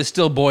gas stove is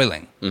still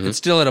boiling. Mm-hmm. It's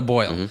still at a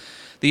boil. Mm-hmm.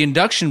 The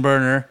induction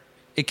burner,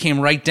 it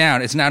came right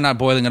down. It's now not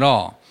boiling at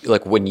all.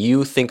 Like when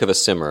you think of a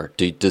simmer,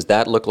 does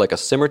that look like a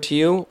simmer to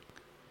you?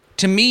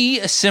 To me,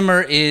 a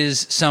simmer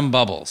is some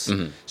bubbles.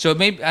 Mm-hmm. So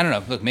maybe, I don't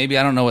know. Look, maybe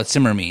I don't know what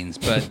simmer means,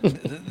 but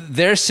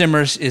their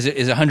simmer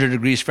is 100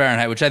 degrees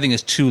Fahrenheit, which I think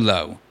is too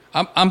low.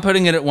 I'm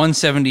putting it at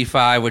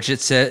 175, which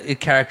it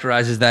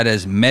characterizes that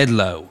as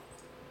med-low.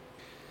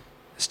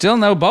 Still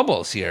no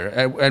bubbles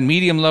here. At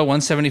medium-low,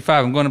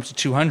 175. I'm going up to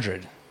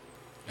 200.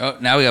 Oh,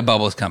 now we got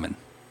bubbles coming.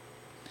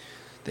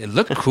 They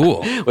look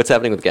cool. What's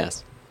happening with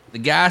gas? The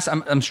gas,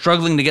 I'm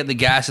struggling to get the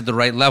gas at the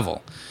right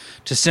level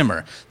to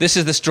simmer. This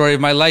is the story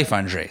of my life,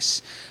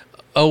 Andres.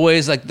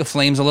 Always like the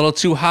flame's a little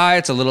too high,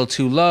 it's a little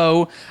too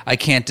low. I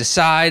can't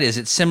decide. Is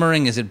it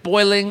simmering? Is it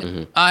boiling?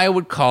 Mm-hmm. I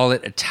would call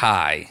it a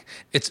tie.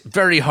 It's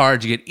very hard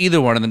to get either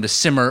one of them to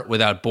simmer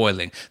without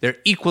boiling. They're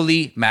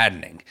equally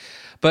maddening.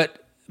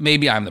 But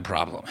maybe I'm the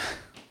problem.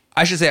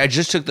 I should say I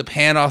just took the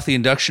pan off the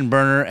induction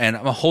burner and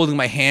I'm holding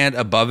my hand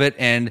above it,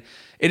 and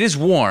it is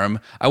warm.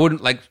 I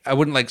wouldn't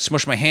like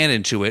smush my hand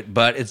into it,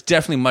 but it's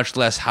definitely much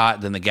less hot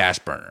than the gas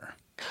burner.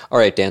 All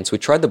right, Dan, so we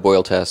tried the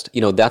boil test.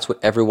 That's what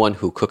everyone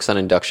who cooks on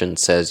induction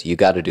says you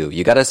got to do.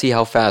 You got to see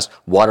how fast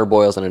water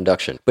boils on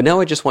induction. But now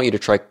I just want you to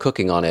try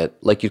cooking on it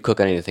like you'd cook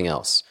on anything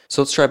else.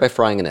 So let's try by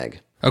frying an egg.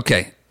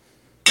 Okay.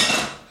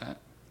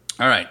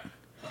 All right.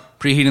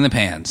 Preheating the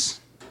pans.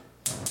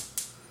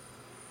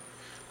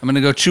 I'm going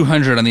to go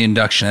 200 on the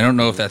induction. I don't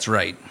know if that's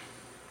right.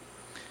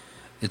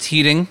 It's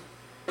heating.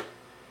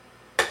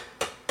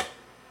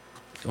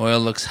 The oil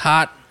looks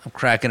hot. I'm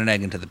cracking an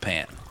egg into the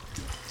pan.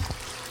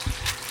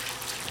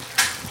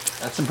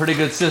 That's some pretty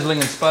good sizzling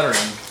and sputtering.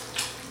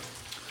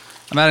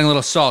 I'm adding a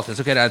little salt. It's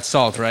okay to add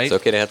salt, right? It's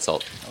okay to add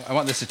salt. I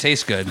want this to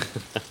taste good.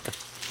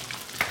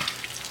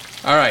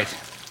 All right.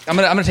 I'm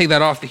gonna take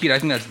that off the heat. I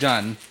think that's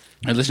done.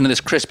 And listen to this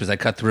crisp as I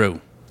cut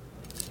through.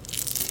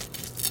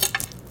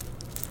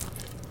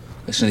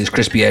 Listen to these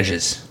crispy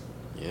edges.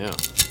 Yeah.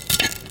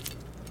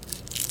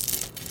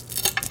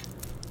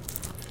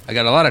 I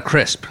got a lot of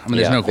crisp.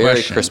 There's no question.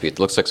 Very crispy. It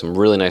looks like some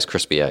really nice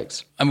crispy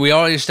eggs. We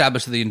already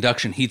established that the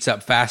induction heats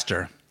up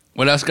faster.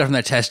 What else I got from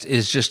that test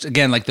is just,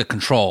 again, like the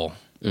control.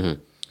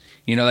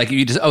 Mm-hmm. Like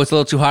you just, it's a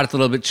little too hot, it's a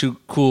little bit too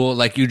cool.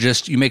 Like you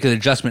make an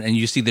adjustment and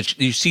you see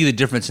the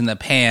difference in the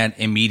pan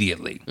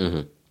immediately.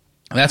 Mm-hmm.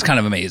 That's kind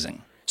of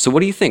amazing. So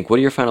what do you think? What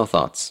are your final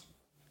thoughts?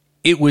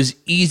 It was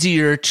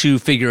easier to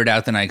figure it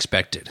out than I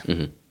expected.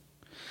 Mm-hmm.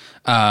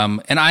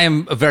 And I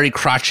am very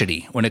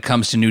crotchety when it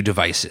comes to new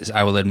devices,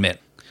 I will admit.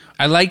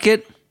 I like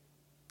it.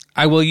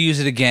 I will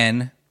use it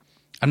again.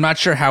 I'm not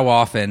sure how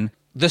often.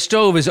 The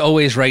stove is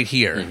always right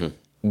here. Mm-hmm.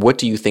 What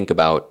do you think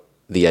about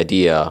the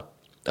idea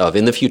of,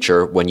 in the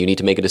future, when you need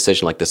to make a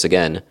decision like this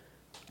again,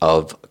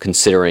 of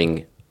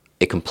considering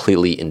a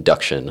completely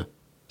induction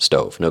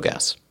stove, no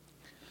gas?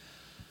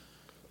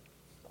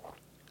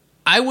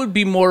 I would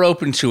be more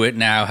open to it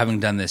now, having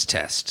done this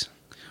test.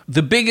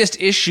 The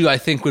biggest issue, I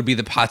think, would be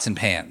the pots and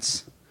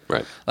pans.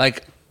 Right.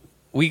 Like,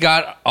 we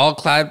got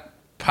all-clad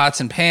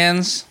pots and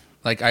pans.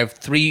 Like, I have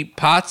 3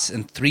 pots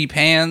and 3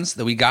 pans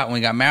that we got when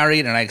we got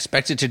married, and I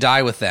expected to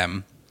die with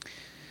them.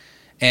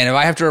 And if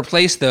I have to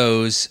replace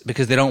those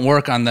because they don't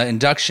work on the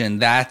induction,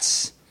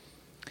 that's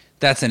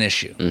an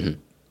issue. Mm-hmm.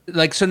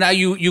 Like, so now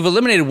you've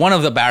eliminated one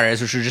of the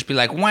barriers, which would just be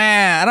like, wah,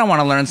 I don't want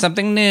to learn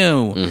something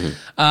new.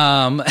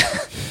 Mm-hmm.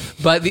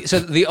 But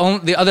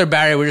the other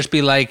barrier would just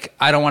be like,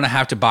 I don't want to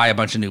have to buy a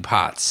bunch of new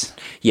pots.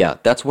 Yeah,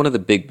 that's one of the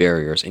big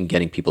barriers in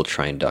getting people to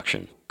try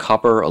induction.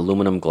 Copper,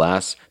 aluminum,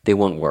 glass, they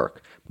won't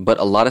work. But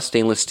a lot of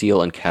stainless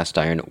steel and cast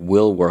iron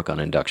will work on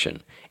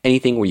induction.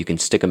 Anything where you can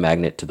stick a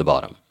magnet to the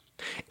bottom.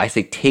 I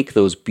say take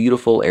those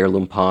beautiful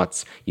heirloom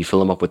pots, you fill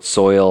them up with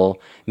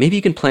soil. Maybe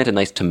you can plant a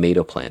nice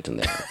tomato plant in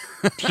there.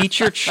 Teach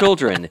your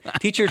children,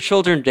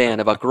 Dan,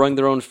 about growing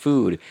their own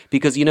food.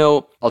 Because,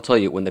 I'll tell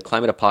you, when the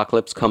climate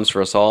apocalypse comes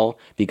for us all,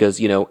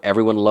 because,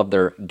 everyone loved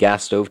their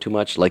gas stove too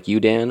much, like you,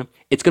 Dan,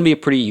 it's going to be a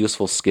pretty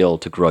useful skill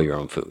to grow your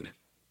own food.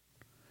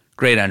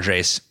 Great,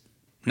 Andres.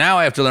 Now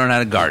I have to learn how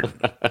to garden.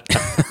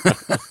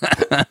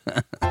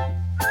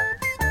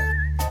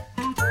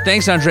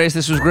 Thanks, Andres.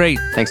 This was great.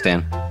 Thanks,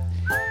 Dan.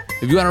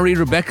 If you want to read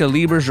Rebecca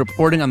Lieber's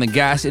reporting on the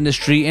gas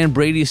industry and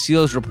Brady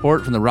Seale's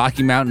report from the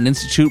Rocky Mountain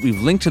Institute,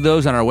 we've linked to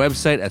those on our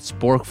website at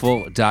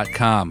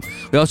sporkful.com.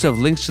 We also have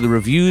links to the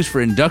reviews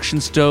for induction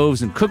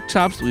stoves and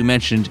cooktops that we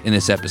mentioned in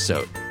this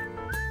episode.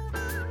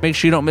 Make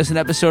sure you don't miss an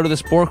episode of The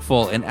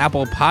Sporkful in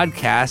Apple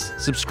Podcasts.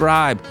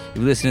 Subscribe. If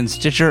you listen in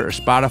Stitcher or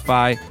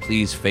Spotify,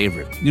 please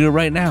favorite. You do it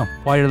right now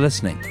while you're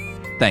listening.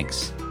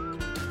 Thanks.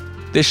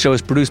 This show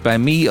is produced by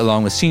me,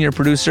 along with senior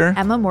producer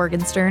Emma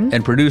Morgenstern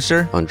and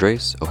producer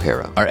Andres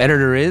O'Hara. Our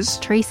editor is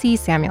Tracy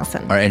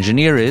Samuelson. Our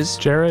engineer is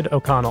Jared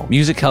O'Connell.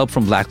 Music help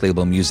from Black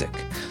Label Music.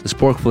 The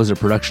Sporkful is a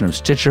production of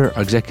Stitcher.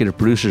 Our executive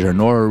producers are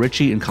Nora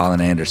Ritchie and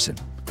Colin Anderson.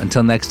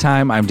 Until next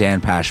time, I'm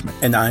Dan Pashman.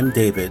 And I'm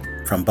David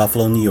from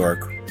Buffalo, New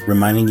York,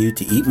 reminding you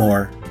to eat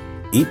more,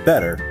 eat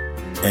better,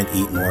 and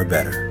eat more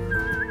better.